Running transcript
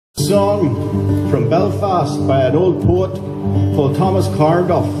song from Belfast by an old poet called Thomas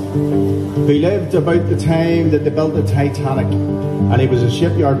Carduff, who lived about the time that they built the Titanic, and he was a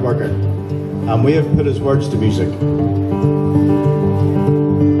shipyard worker, and we have put his words to music.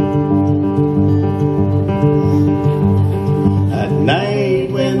 At night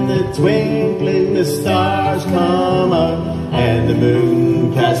when the twinkling the stars come out and the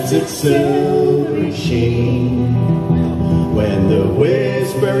moon casts its silvery sheen, when the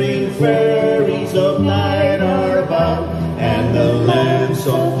whispering fairies of night are about and the lamps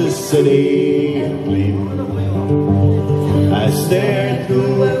of the city gleam, I stare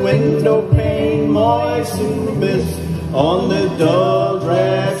through a window pane moistened with mist on the dull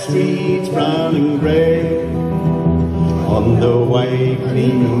drab streets brown and grey. On the white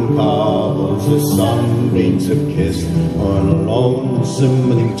gleaming cobbles the sunbeams have kissed on a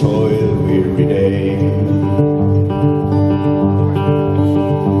lonesome and toil-weary day.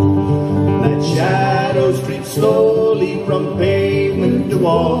 Night shadows creep slowly from pavement to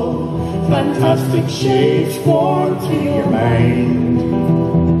wall, fantastic shapes form through your mind.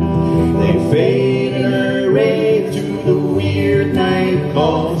 They fade and array to the weird night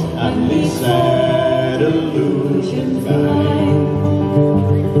calls and leave sad illusions behind.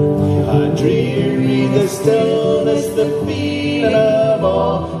 Dreary the stillness, the feeling of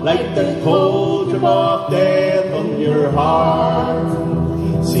awe, like the cold grip of death on your heart,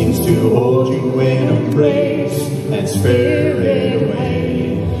 seems to hold you in embrace and spirit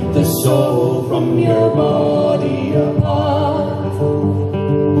away the soul from your body apart.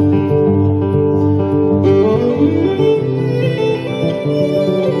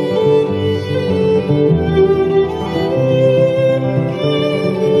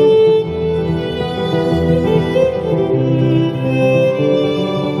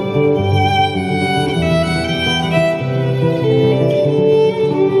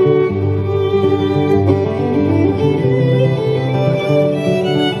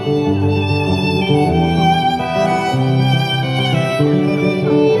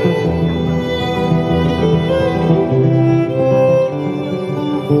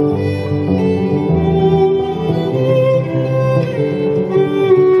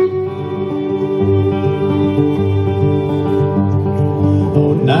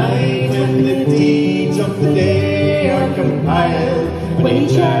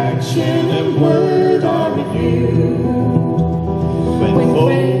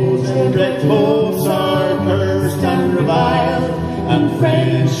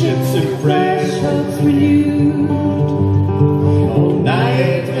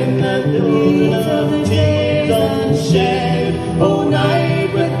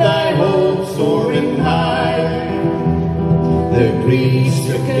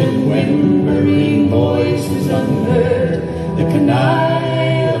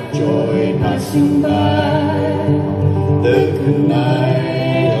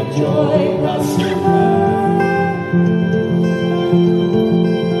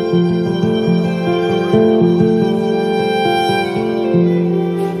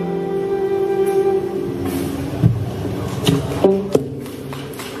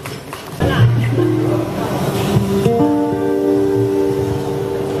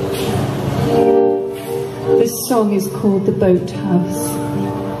 This song is called The Boathouse.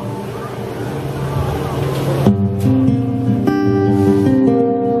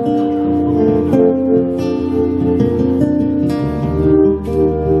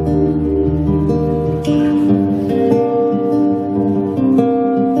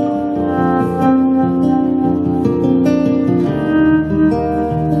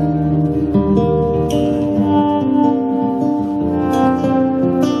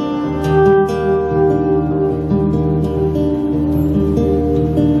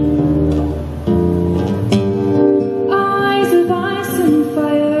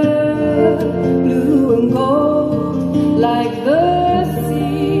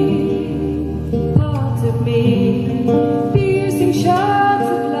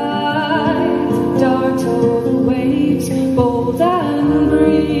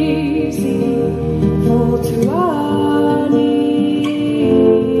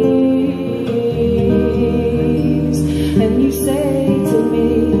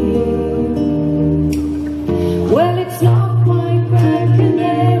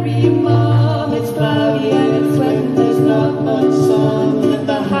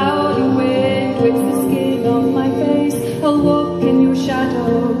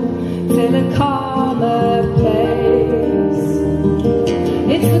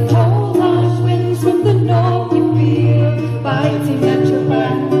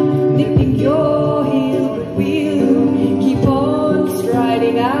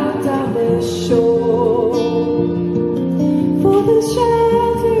 out down the shore for the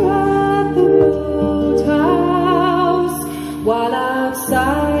shelter at the boathouse, while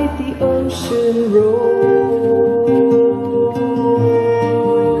outside the ocean roars.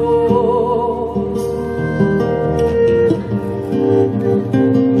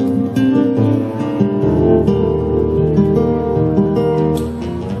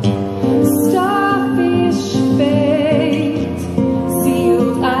 Starfish bait,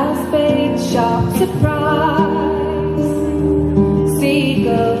 sealed as bait, sharp surprise.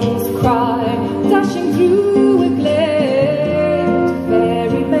 Seagulls cry, dashing through a glade,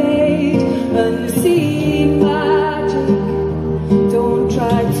 fairy maid, unseen magic. Don't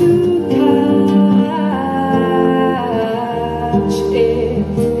try to catch it.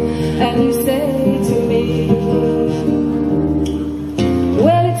 And you say to me,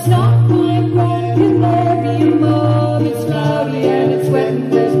 well, it's not my broken canary, Mom. It's cloudy and it's wet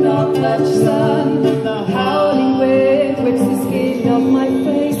and there's not much sun. The howling wind whips the skin of my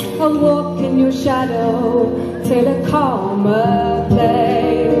face. I'll walk in your shadow till a calmer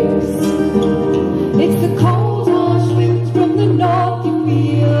place. It's the cold, harsh winds from the north you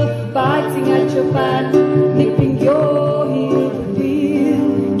feel, biting at your back, nipping your heel.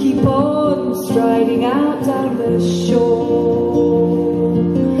 We'll keep on striding out down the shore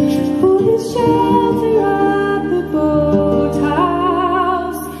for the shelter at the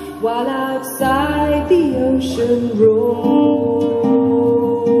boathouse, while outside the ocean roars.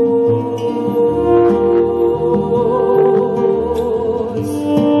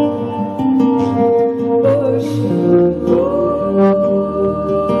 Ocean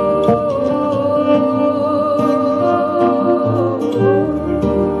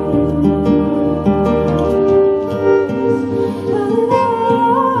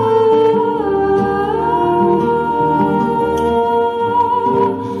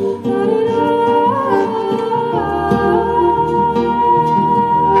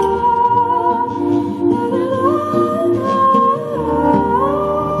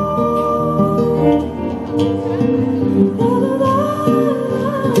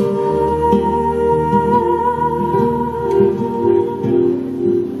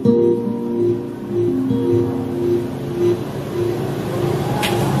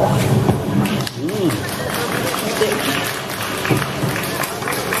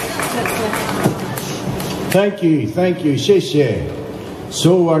Thank you, 谢谢.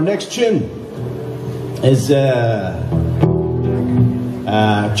 So our next tune is a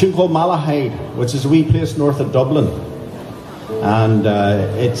tune called Malahide, which is a wee place north of Dublin, and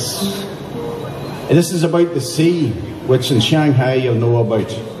this is about the sea, which in Shanghai you'll know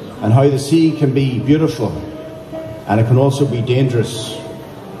about, and how the sea can be beautiful and it can also be dangerous,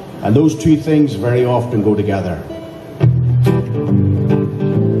 and those two things very often go together.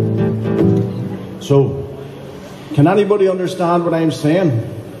 So, can anybody understand what I'm saying?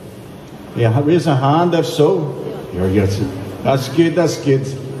 Yeah, raise a hand if so. You're good. That's good, that's good.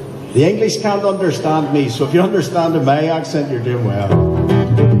 The English can't understand me, so if you understand my accent, you're doing well.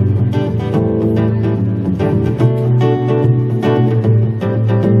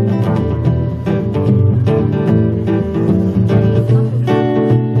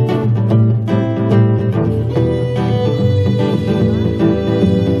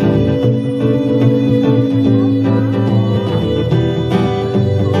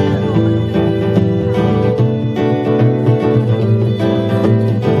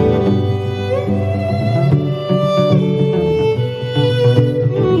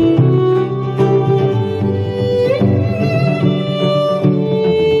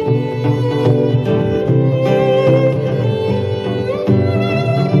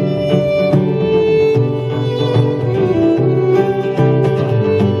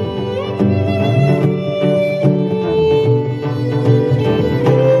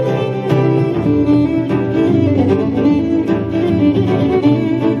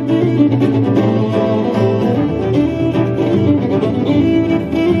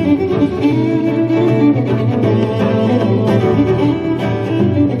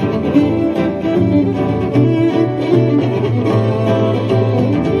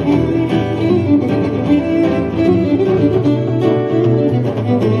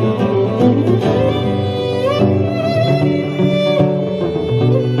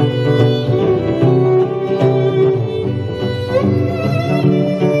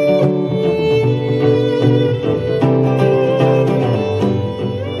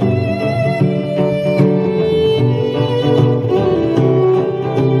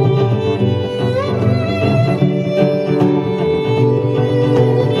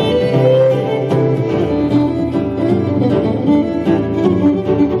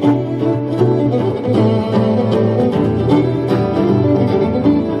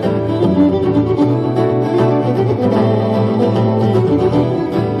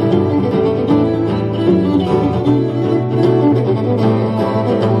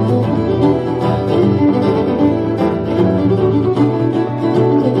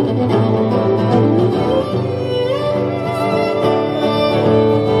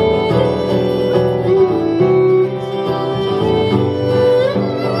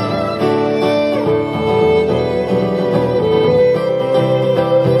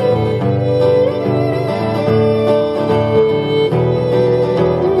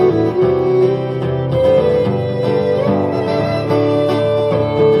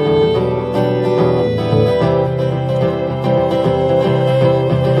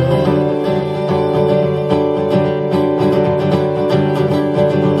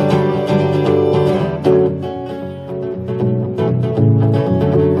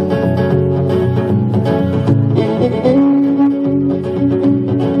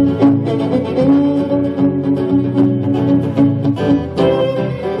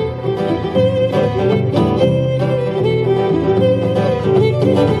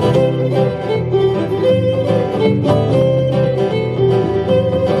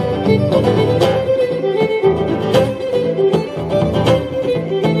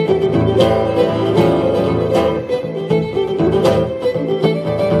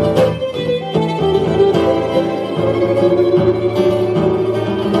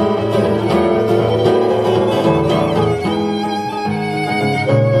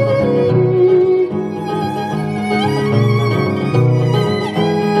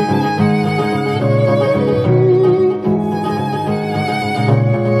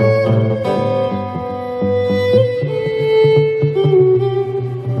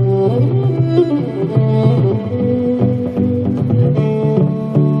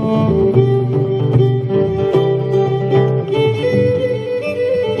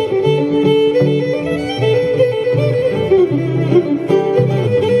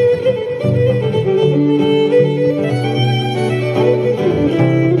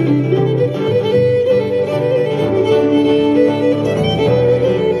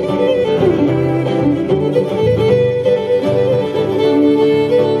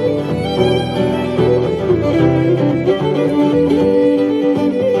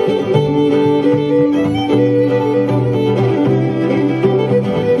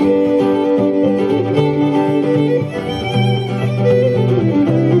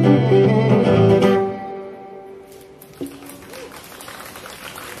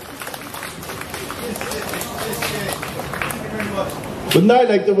 Would now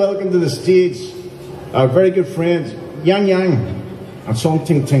like to welcome to the stage our very good friends Yang Yang and Song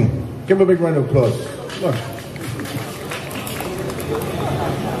Ting Ting. Give them a big round of applause. Come on.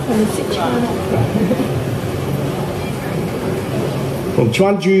 From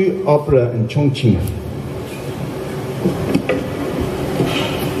Chuanju Opera in Chongqing.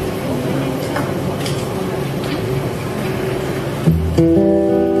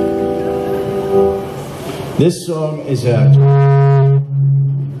 This song is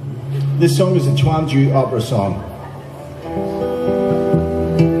a Chuanju opera song.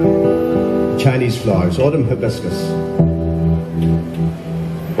 Chinese flowers, autumn hibiscus.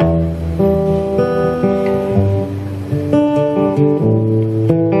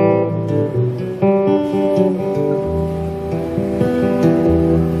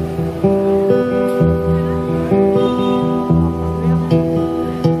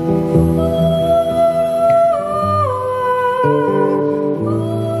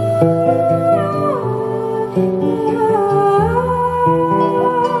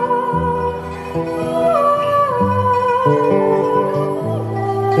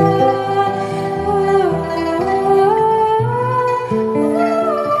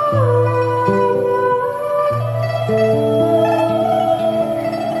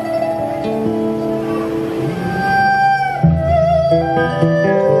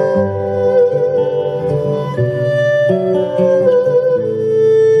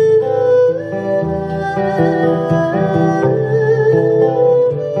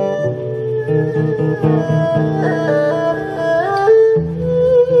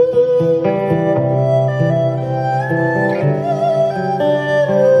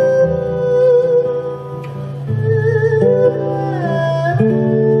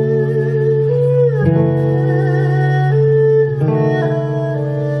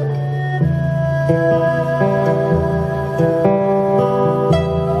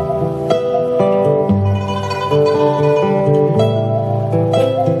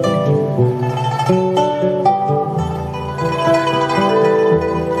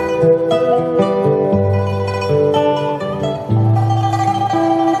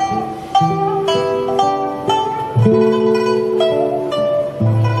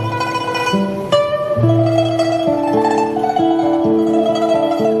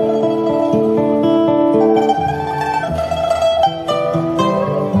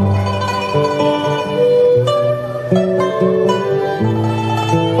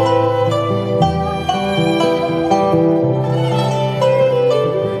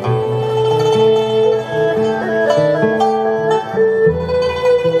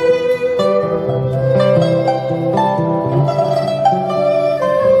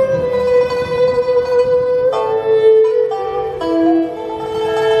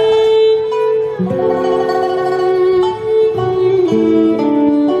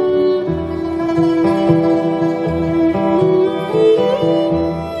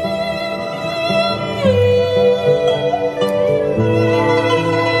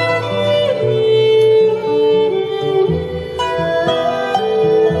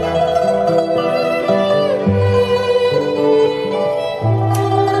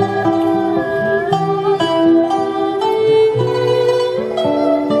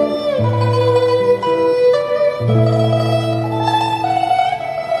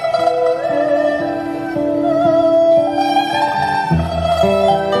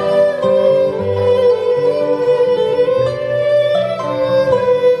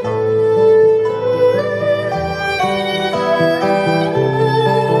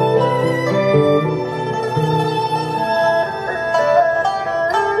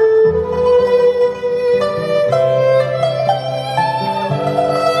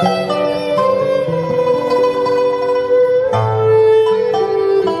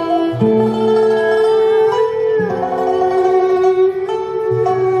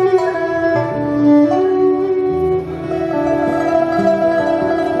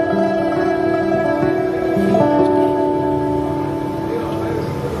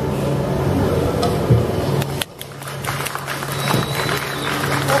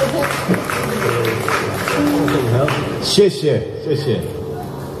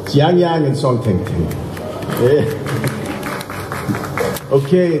 Yang Yang and Song Ting Ting.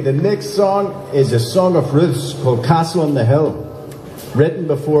 Okay, the next song is a song of Ruth's called Castle on the Hill, written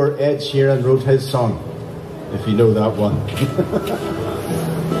before Ed Sheeran wrote his song, if you know that one.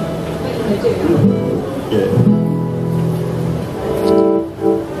 Yeah.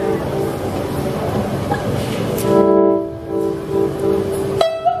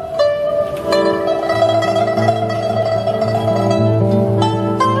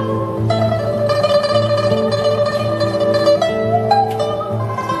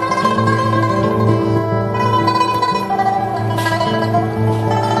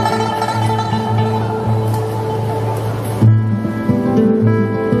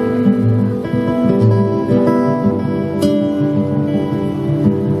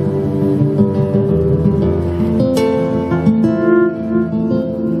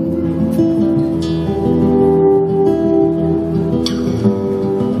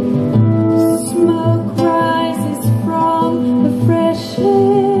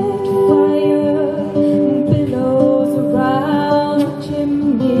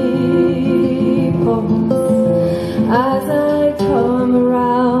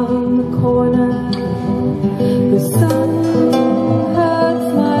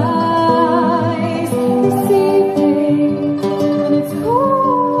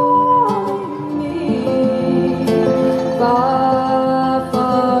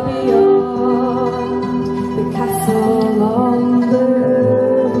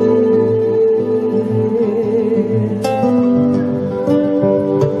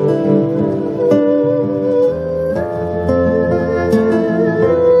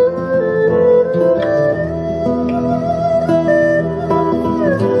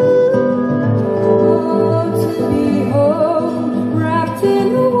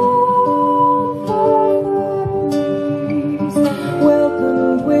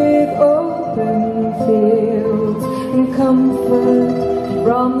 comfort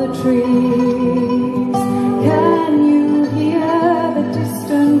from the trees. Can you hear the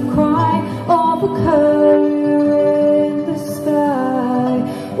distant cry of a curlew in the sky?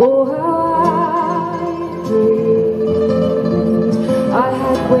 Oh, how I dreamed I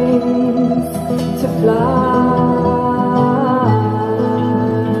had wings to fly.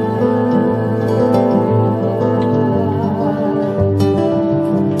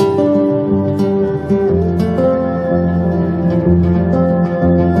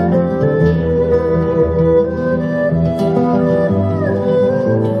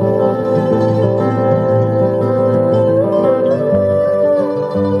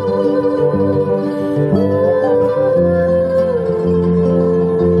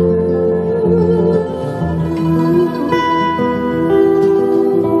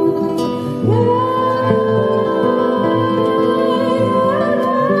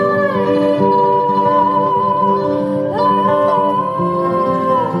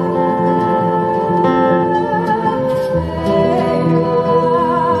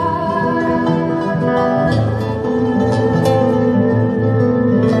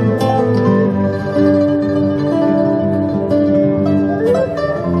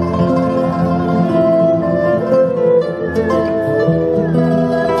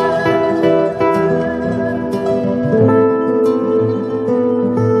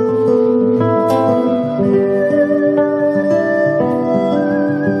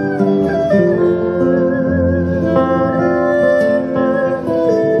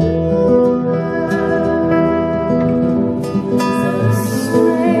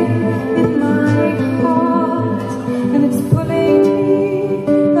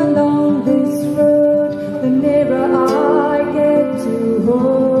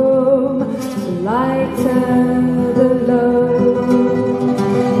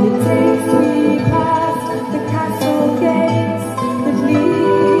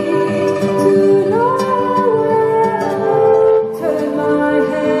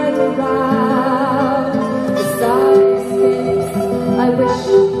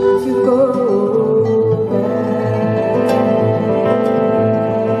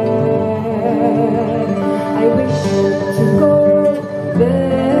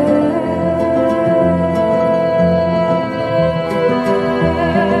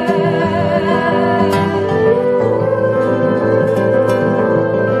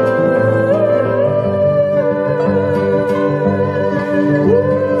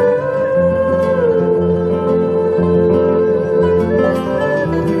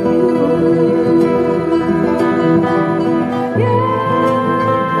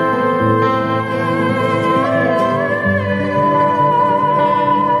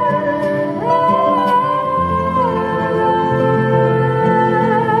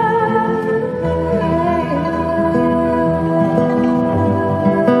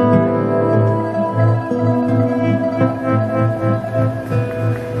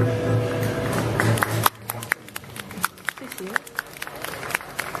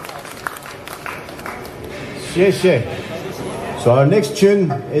 So our next tune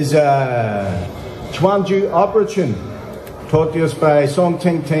is a Chuanju opera tune, taught to us by Song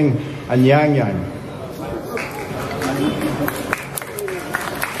Ting Ting and Yang Yang.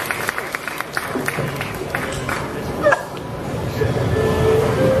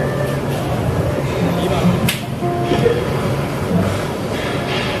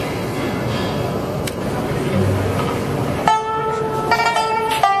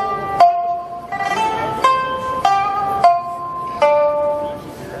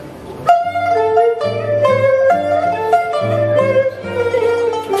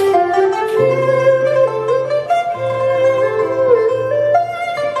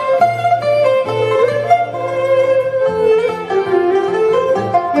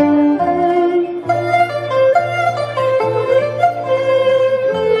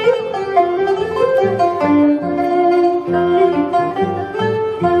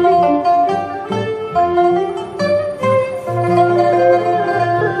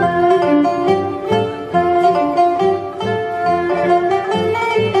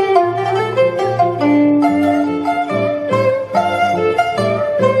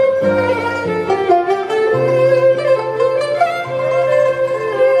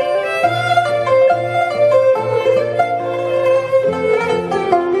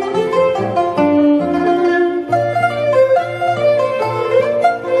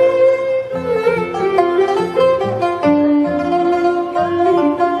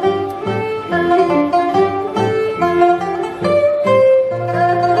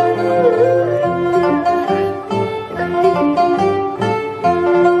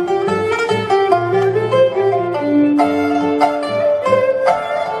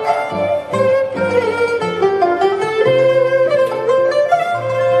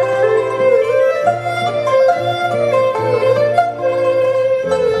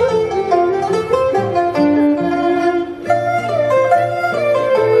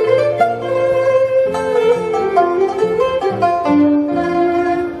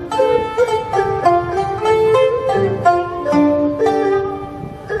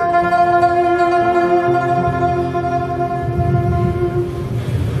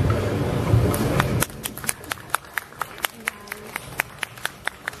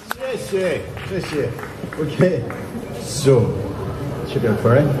 Okay, so, shipyard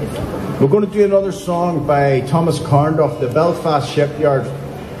ferry. We're going to do another song by Thomas Carnduff, the Belfast shipyard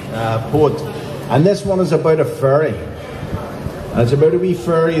poet. And this one is about a ferry. And it's about a wee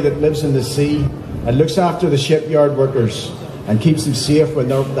ferry that lives in the sea and looks after the shipyard workers and keeps them safe when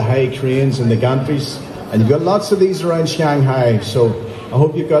they're up the high cranes and the gantries. And you've got lots of these around Shanghai, so I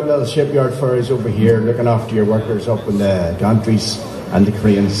hope you've got little shipyard ferries over here looking after your workers up in the gantries and the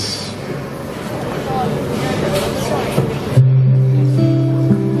cranes.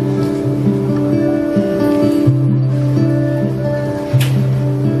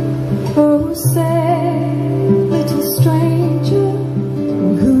 Oh, say, little stranger,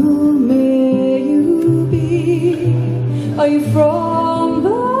 who may you be? Are you from the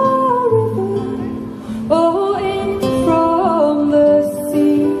river or in from the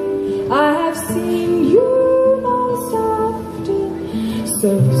sea? I have seen you most often, so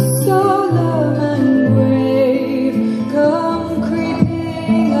solemn and grave, come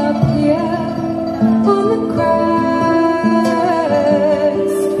creeping up here on the crest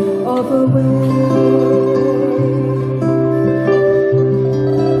of a wave.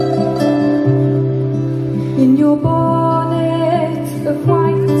 In your bonnet of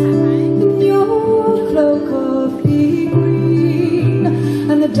white, in your cloak of pea green,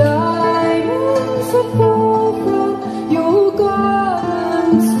 and the diamonds that fall from your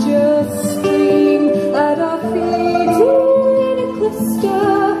garments just stream at our feet in a cluster,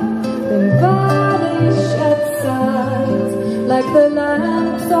 then vanish at sight like the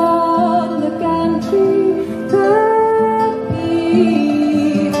lamps on the gantry that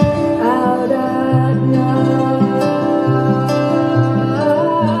beam out at night.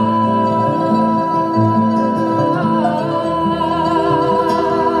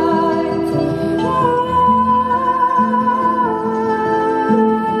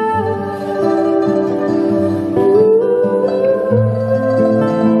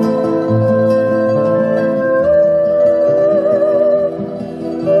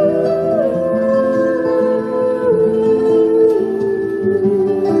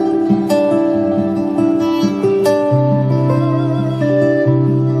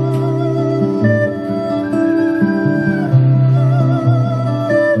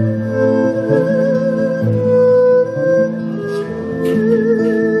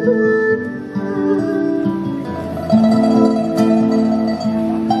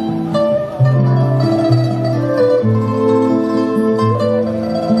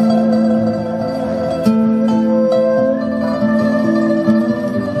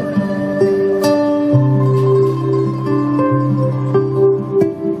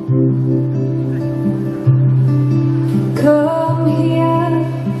 Come here,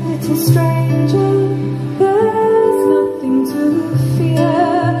 little stranger, there's nothing to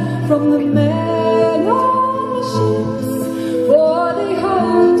fear from the men on the ships, for they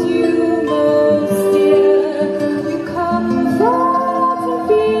hold you most dear. You comfort and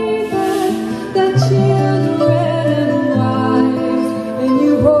feed their children and wives, and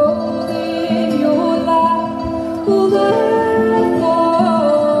you hold in your lap all their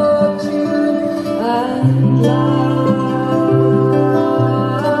fortune and life.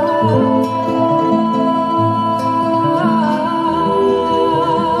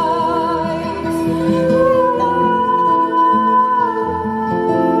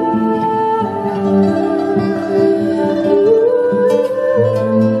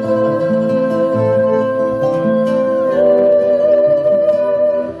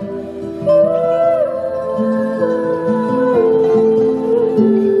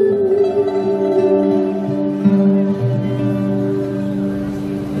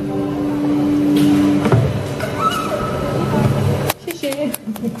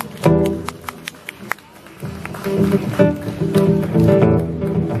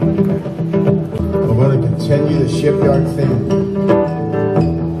 We're going to continue the shipyard theme.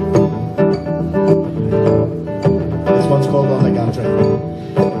 This one's called On the Gantry.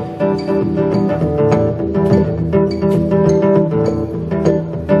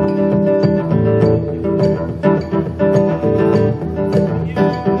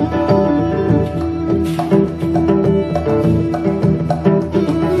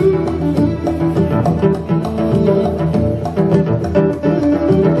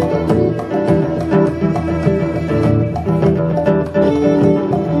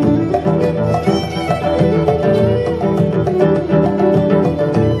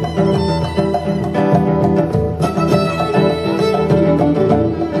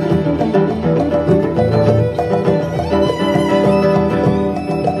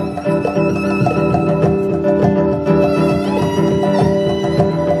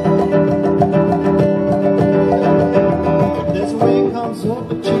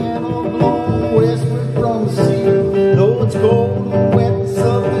 piano blowing westward from the sea. Though it's cold and wet and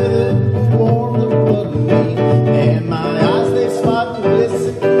something warm the blood in me. And my eyes they smart and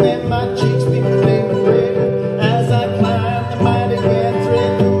glisten, and my cheeks become red as I climb the mighty gantry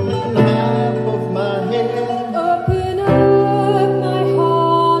high above my head. Open up my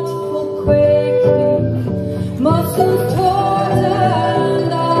heart full quickly, muscles taut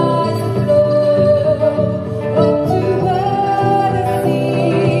and eyes aglow, up to where the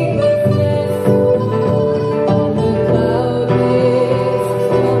sea was nest on the cloud mist.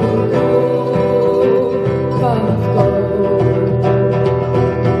 Come and go.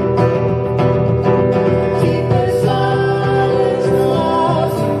 Deeper silence now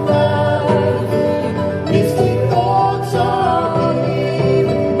surrounds me. Misty thoughts are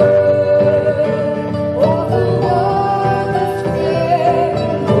even bird over waters great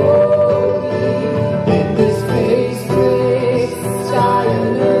and holy. In this space twixt sky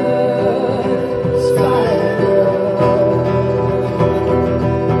and earth, sky and earth.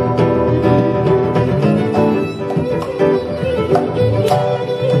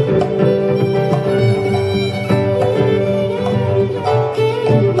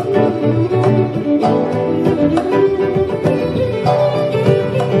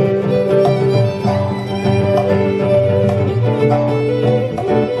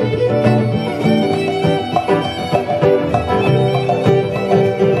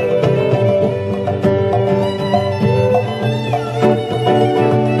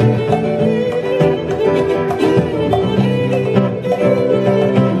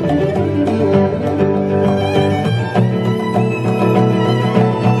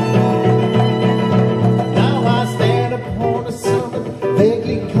 Now I stand upon a summit,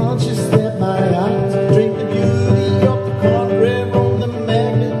 vaguely conscious that my eyes drink the beauty of the cornbread from the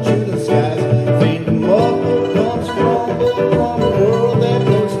magnitude of skies. Faint and muffled comes rumble from a world that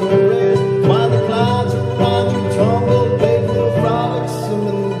knows no rest. While the clouds around you tumble, playful frolicsome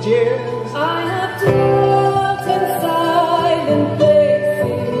and jeers. I have dwelt in silent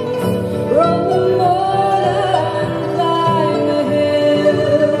places, roam the mud and climb the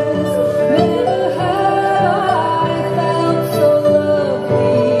hills. Never have I felt so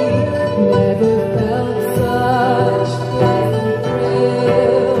lovely, never felt such pleasant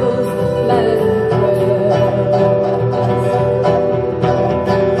thrills, pleasant thrills.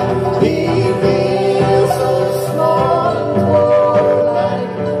 We feel so small and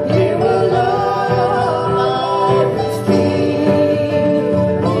warlike, here alone life is clean.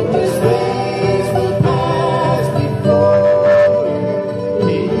 Wondrous ways will pass before you.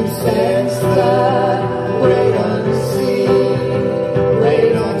 Can you sense that great unseen,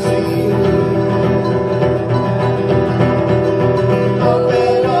 great unseen?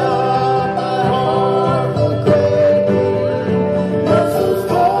 Open up my heart for great muscles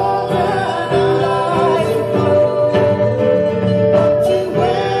taut and eyes aglow, up to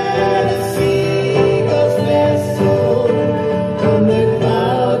where the seagulls nestle, come the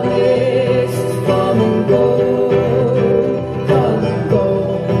cloud mists come and go, come and go.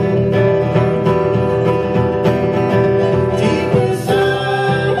 Deeper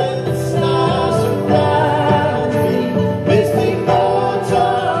silence now surrounds me, misty thoughts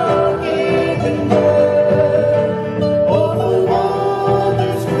are given birth over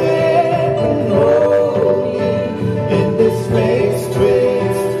wonders great and holy. In this space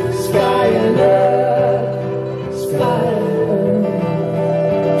twixt sky and earth, sky and earth.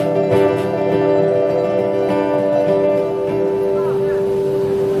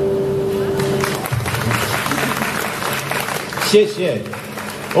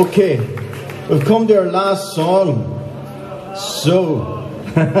 Okay, we've come to our last song. So,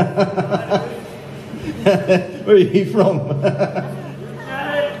 where are you from?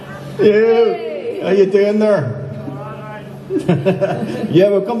 You, how you doing there? Yeah,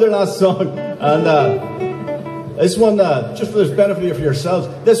 we've come to our last song, and this one, just for the benefit of yourselves,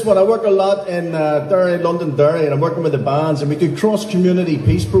 this one I work a lot in Derry, London, Derry, and I'm working with the bands, and we do cross-community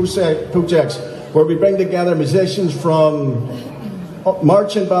peace projects where we bring together musicians from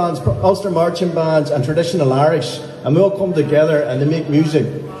marching bands, Ulster marching bands, and traditional Irish, and we all come together and they make music.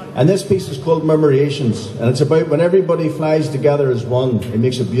 And this piece is called Murmurations, and it's about when everybody flies together as one. It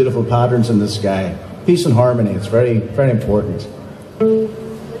makes a beautiful patterns in the sky. Peace and harmony. It's very, very important.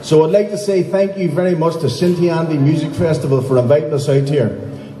 So I'd like to say thank you very much to Xintiandi Music Festival for inviting us out here.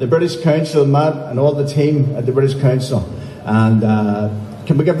 The British Council, Matt, and all the team at the British Council. And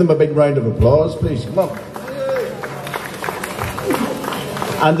can we give them a big round of applause, please? Come on.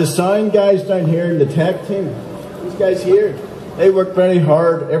 And the sound guys down here in the tech team, these guys here, they work very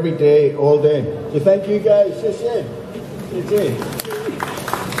hard every day, all day. So thank you guys. Yes, yeah.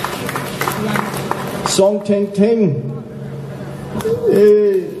 Song Ting Ting,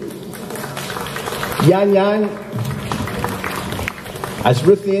 Yan Yan, as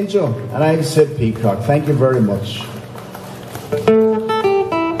Ruth the Angel, and I'm Sid Peacock. Thank you very much.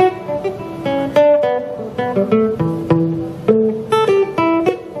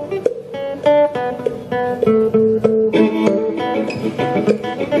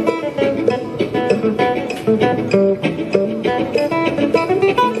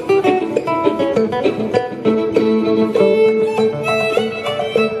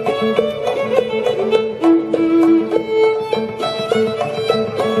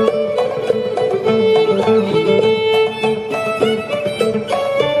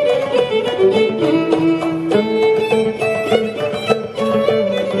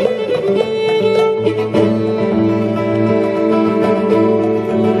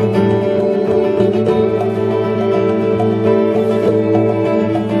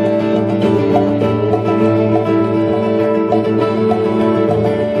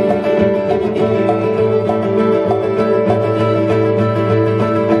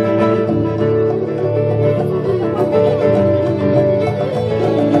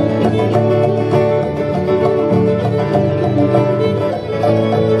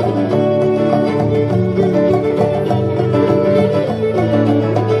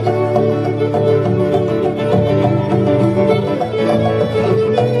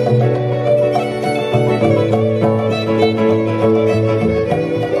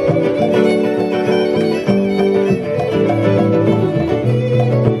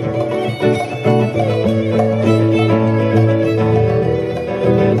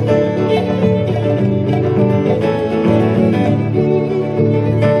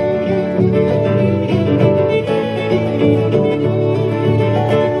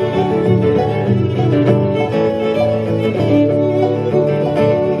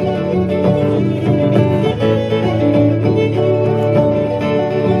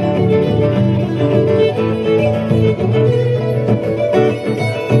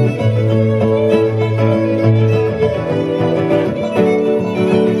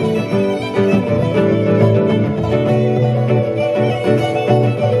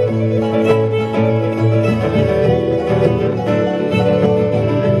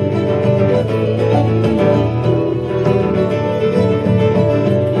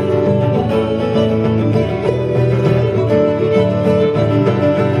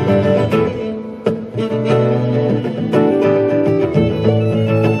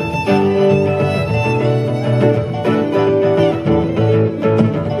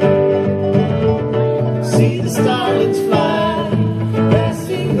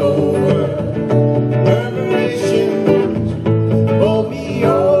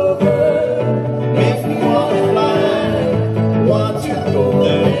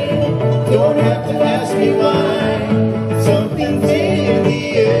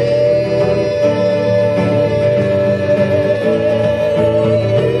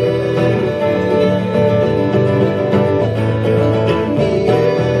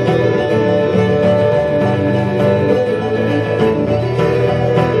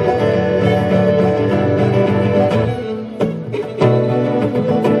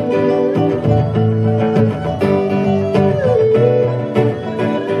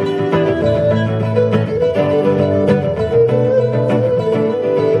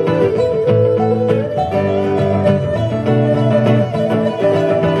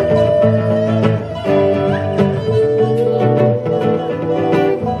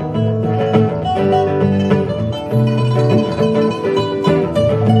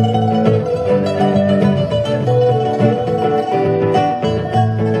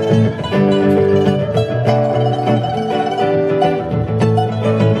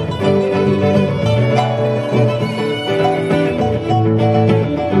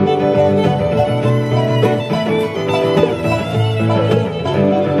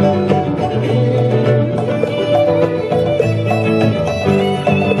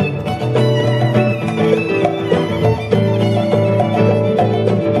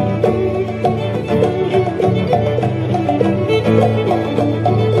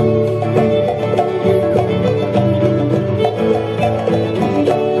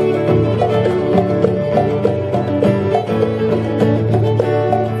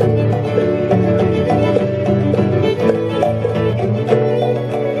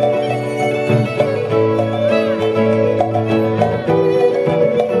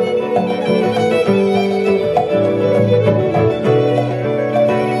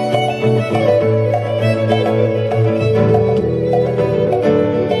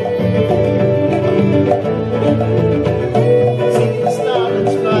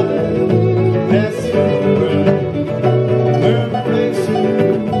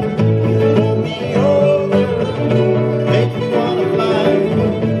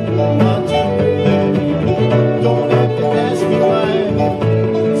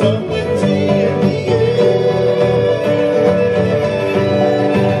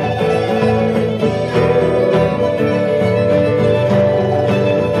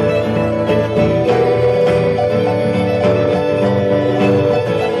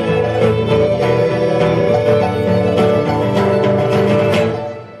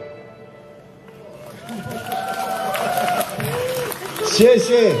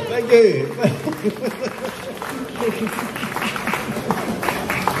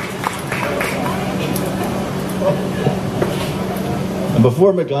 And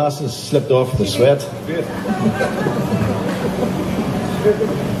before my glasses slipped off the sweat.